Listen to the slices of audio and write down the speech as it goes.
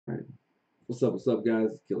What's up, guys?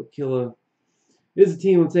 It's Killa. This is a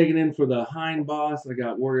team I'm taking in for the Hein boss. I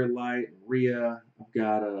got Warrior Light, Rhea. I've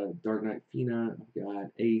got Dark Knight Fina. I've got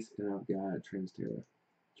Ace, and I've got Transtera.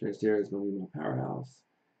 Transtera is going to be my powerhouse.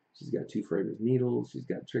 She's got two Fragrance Needles. She's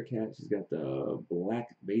got Trick Hat. She's got the black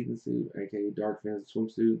bathing suit, aka Dark Fantasy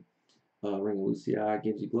swimsuit. Ring of Lucia,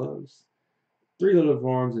 Genji gloves. Three little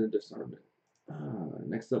farms and a discernment.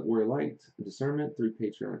 Next up, Warrior Light, discernment, three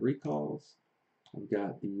Patriotic recalls. I've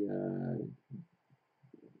got the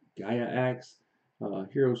Gaia Axe,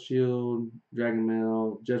 Hero Shield, Dragon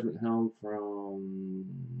Mail, Judgment Helm from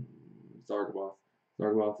Zargaboth.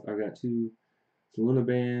 I've got two Luna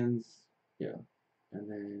Bands. Yeah.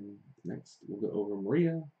 And then next we'll go over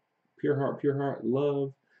Maria. Pure Heart,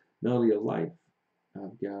 Love, Melody of Life.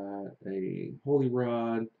 I've got a Holy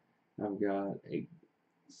Rod. I've got a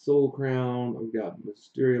Soul Crown. I've got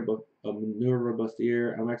Minerva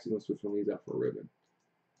Bustier. I'm actually going to switch one of these out for a ribbon.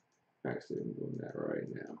 Actually, I'm doing that right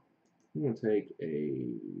now. I'm going to take a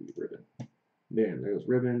ribbon. There goes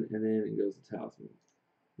ribbon, and then it goes to talisman.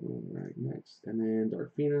 Alright, next. And then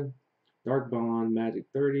Dark Fina, Dark Bond, Magic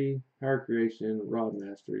 30, Power Creation, Rod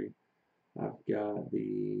Mastery. I've got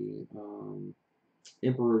the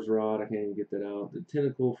Emperor's Rod. I can't even get that out. The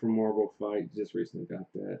Tentacle from Marble Fight. Just recently got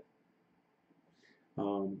that.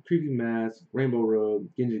 Creepy Mask, Rainbow Robe,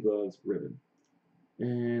 Genji Gloves, Ribbon.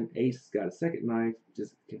 And Ace got a second knife,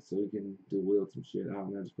 just so he can do wield some shit. I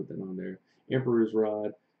don't know, just put that on there. Emperor's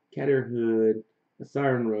Rod, Cat Ear Hood, a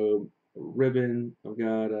Siren Robe, a ribbon. I've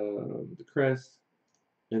got the crest,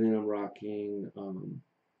 and then I'm rocking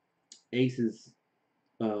Ace's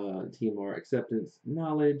Team Art Acceptance,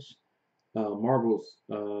 Knowledge, Marvel's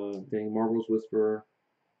Marvel's Whisperer,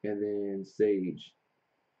 and then Sage.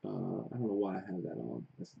 I don't know why I have that on.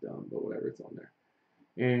 That's dumb, but whatever, it's on there.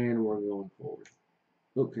 And we're going forward.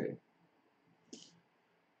 Okay.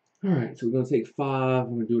 Alright, so we're going to take 5.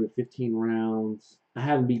 We're going to do it in 15 rounds. I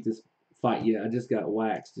haven't beat this fight yet. I just got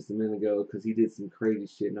waxed just a minute ago because he did some crazy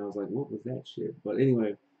shit, and I was like, what was that shit? But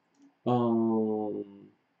anyway,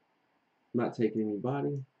 not taking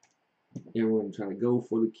anybody. And we're going to try to go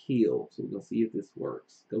for the kill. So we're going to see if this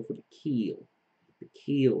works. Go for the kill. The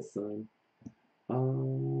kill, son.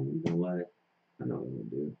 You know what? I know what I'm going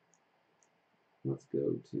to do. Let's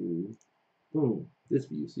go to, boom, this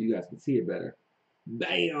view so you guys can see it better.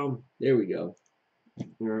 Bam! There we go.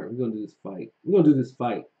 Alright, we're gonna do this fight. We're gonna do this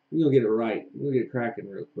fight. We're gonna get it right. We're gonna get it cracking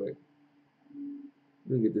real quick.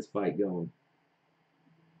 We're gonna get this fight going.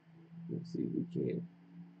 Let's see if we can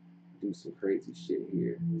do some crazy shit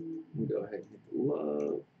here. We'll go ahead and hit the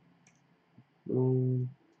love. Boom.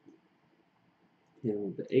 Hit him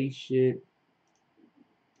with the A shit.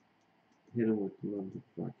 Hit him with the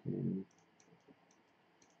motherfucking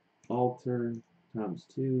altar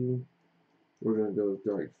 ×2. We're gonna go with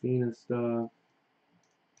Dark Fina stuff.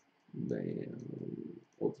 Bam.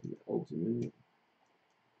 Ultimate.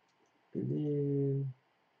 And then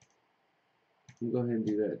we'll go ahead and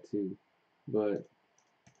do that too. But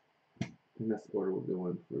that's the order we're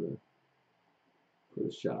going for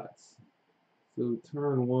the shots. So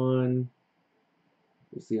turn 1,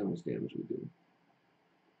 we'll see how much damage we do.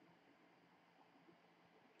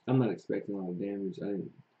 I'm not expecting a lot of damage. I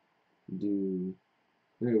didn't do,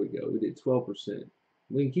 there we go, we did 12%.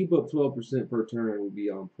 We can keep up 12% per turn, we'll be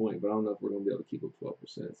on point, but I don't know if we're going to be able to keep up 12%,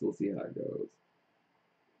 so we'll see how it goes.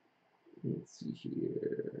 Let's see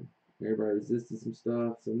here. Everybody resisted some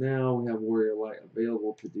stuff, so now we have Warrior Light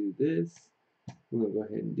available to do this. We're going to go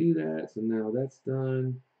ahead and do that, so now that's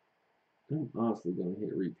done. I'm honestly going to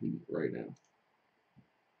hit repeat right now.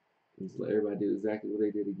 Just let everybody do exactly what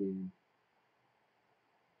they did again.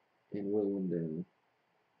 And whittle them down.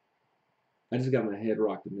 I just got my head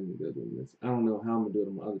rocked a minute ago doing this. I don't know how I'm going to do it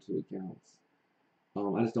on my other 2 accounts. I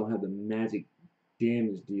just don't have the magic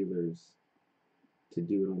damage dealers to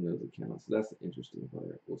do it on those accounts. So that's the interesting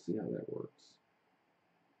part. We'll see how that works.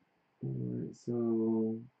 Alright,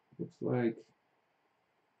 so looks like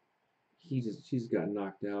she just got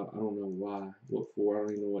knocked out. I don't know why, what for. I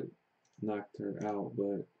don't even know what knocked her out,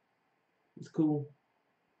 but it's cool.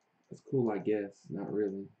 It's cool, I guess. Not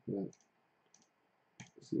really, but we'll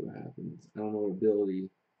see what happens. I don't know what ability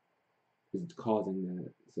is causing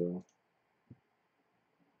that, so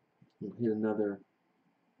we'll hit another.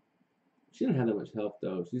 She didn't have that much health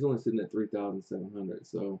though. She's only sitting at 3,700,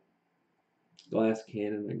 so glass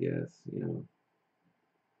cannon, I guess. You know,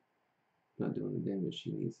 not doing the damage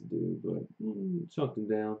she needs to do, but chunked him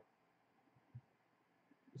down.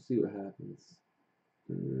 We'll see what happens.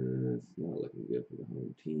 It's not looking good for the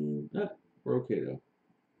home team. We're okay though.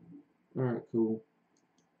 Alright, cool.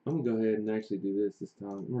 I'm gonna go ahead and actually do this time.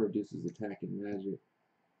 I'm gonna reduce his attack and magic.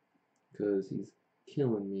 because he's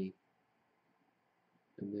killing me.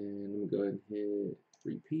 And then I'm gonna go ahead and hit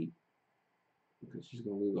repeat because she's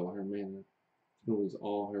gonna lose all her mana. She's gonna lose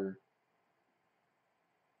all her.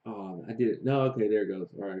 Oh, I did it. No, okay, there it goes.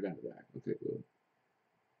 All right, I got it back. Okay, good.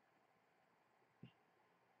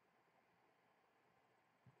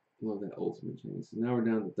 Love that ultimate change. So now we're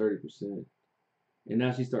down to 30%. And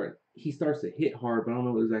now he starts to hit hard, but I don't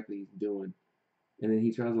know what exactly he's doing. And then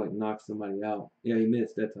he tries to like knock somebody out. Yeah, he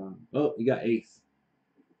missed that time. Oh, he got ace.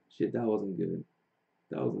 Shit, that wasn't good.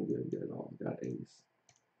 That wasn't good at all. Got ace.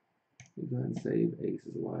 Go ahead and save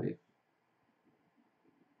Ace's life.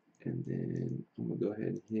 And then I'm gonna go ahead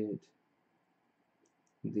and hit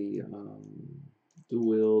the dual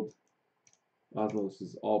wield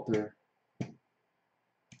Osmosis altar.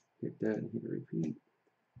 Hit that and hit repeat.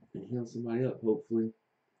 And heal somebody up, hopefully.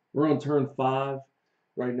 We're on turn 5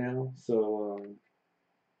 right now, so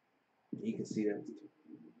you can see that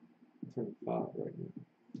turn 5 right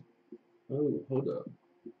now. Oh, hold up.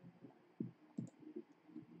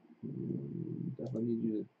 Definitely need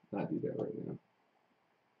you to not do that right now.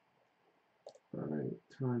 Alright,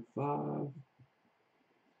 turn 5.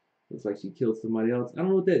 Looks like she killed somebody else. I don't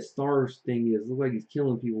know what that stars thing is. Looks like he's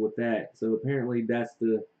killing people with that. So apparently that's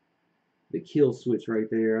the kill switch right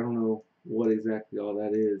there. I don't know what exactly all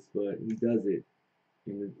that is, but he does it.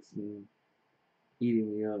 And it's eating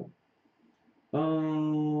me up.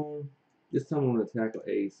 This time I'm gonna tackle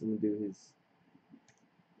Ace. I'm gonna do his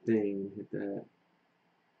thing, hit that,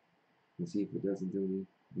 and see if it doesn't do any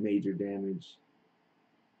major damage.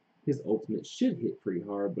 His ultimate should hit pretty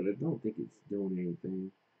hard, but I don't think it's doing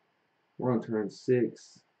anything. We're on turn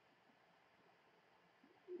 6,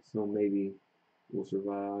 so maybe we'll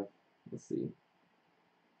survive. Let's see.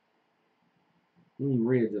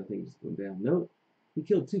 Ridge, I think, just went down. Nope. He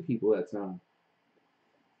killed 2 people that time.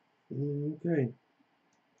 Okay.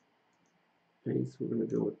 Ace, we're going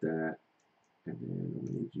to go with that. And then I'm going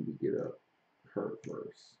to need you to get up her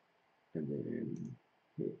first. And then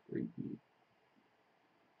hit repeat.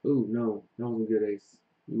 Ooh, no. That wasn't good, Ace.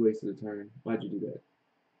 You wasted a turn. Why'd you do that?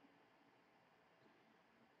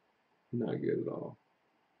 Not good at all.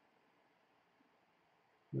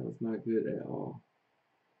 That was not good at all.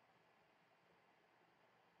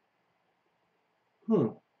 Huh.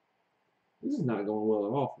 This is not going well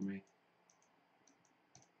at all for me.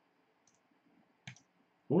 I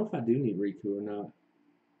wonder if I do need Riku or not.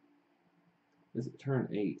 Is it turn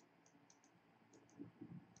 8?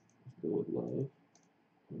 Let's go with love.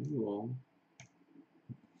 You all.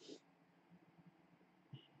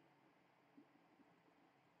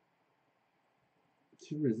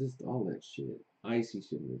 She resists all that shit. Icy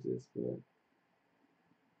shouldn't resist, but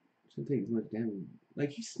shouldn't take as much damage. Like,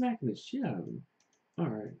 he's smacking the shit out of him.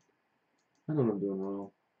 Alright. I know what I'm doing wrong.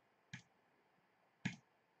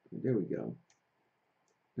 There we go.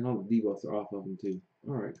 And all the debuffs are off of him, too.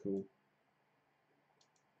 Alright, cool.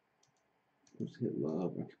 Let's hit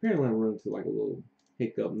love. Apparently I'm running into like a little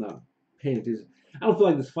hiccup, not paying attention. I don't feel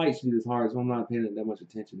like this fight should be this hard, so I'm not paying that much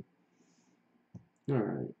attention.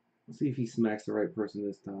 Alright. Let's see if he smacks the right person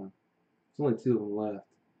this time. There's only 2 of them left.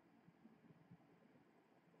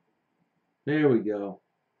 There we go.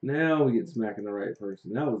 Now we get smacking the right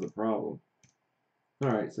person. That was the problem.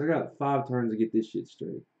 Alright, so I got 5 turns to get this shit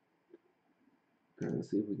straight. Alright, let's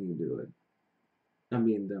see if we can do it. I'm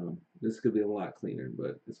being dumb. This could be a lot cleaner,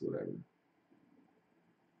 but it's whatever.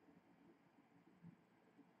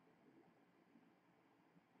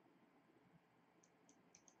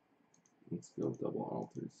 Let's go double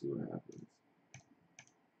alter and see what happens.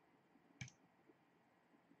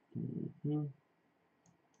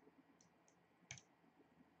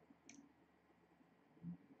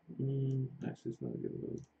 Actually, it's not a good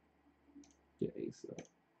move. Get ace up.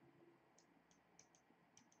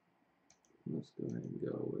 Let's go ahead and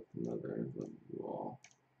go with another wall.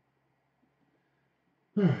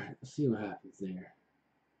 Alright, let's see what happens there.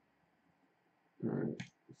 Alright,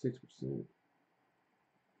 6%.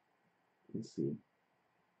 Let's see.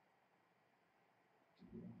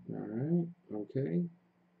 Alright, okay.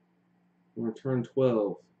 We're on turn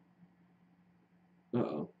 12.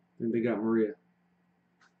 Uh-oh. I think they got Maria.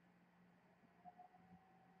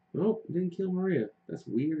 Nope, didn't kill Maria. That's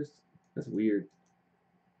weird. That's weird.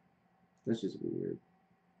 That's just weird.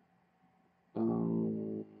 I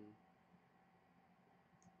don't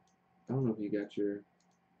know if you got your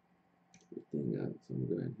thing up, so I'm gonna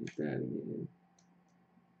go ahead and hit that again.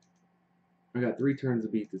 I got 3 turns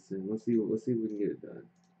to beat this in. Let's see if we can get it done.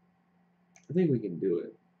 I think we can do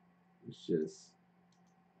it. It's just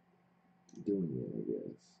doing it, I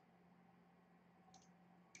guess.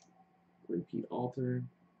 Repeat altar.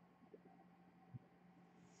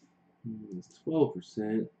 It's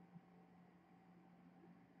 12%.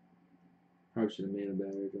 Probably should have mana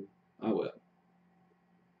battered him. Oh well.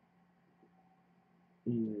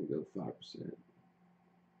 There we go, 5%.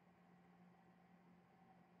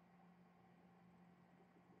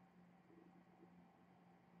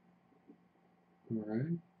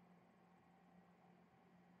 Alright.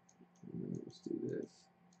 Let's do this.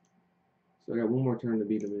 So I got one more turn to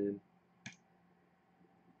beat him in.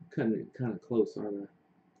 Cutting it kind of close, aren't I?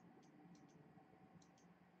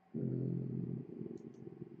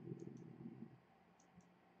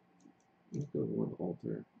 Let's go with one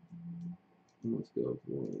altar. And let's go with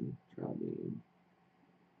one Tri-Beam.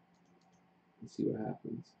 Let's see what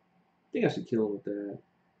happens. I think I should kill him with that.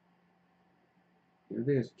 Yeah, I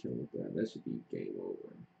think I should kill him with that. That should be game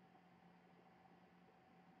over.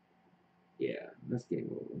 Yeah, that's game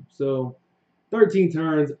over. So, 13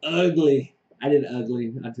 turns. Ugly. I did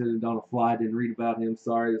ugly. I did it on a fly. I didn't read about him.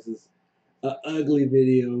 Sorry, this is an ugly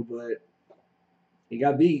video, but he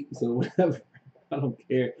got beat, so whatever. I don't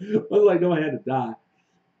care. I was like, no, I had to die.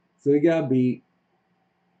 So he got beat.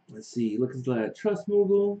 Let's see. Looks like Trust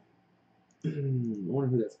Moogle. I wonder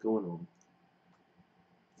who that's going on.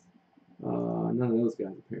 None of those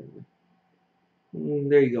guys, apparently.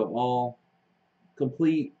 There you go. All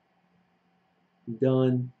complete.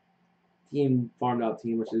 Done. Team farmed out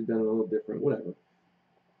team. I should have done it a little different. Whatever.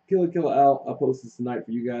 Killer out. I'll post this tonight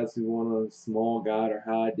for you guys who want a small guide or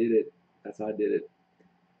how I did it. That's how I did it.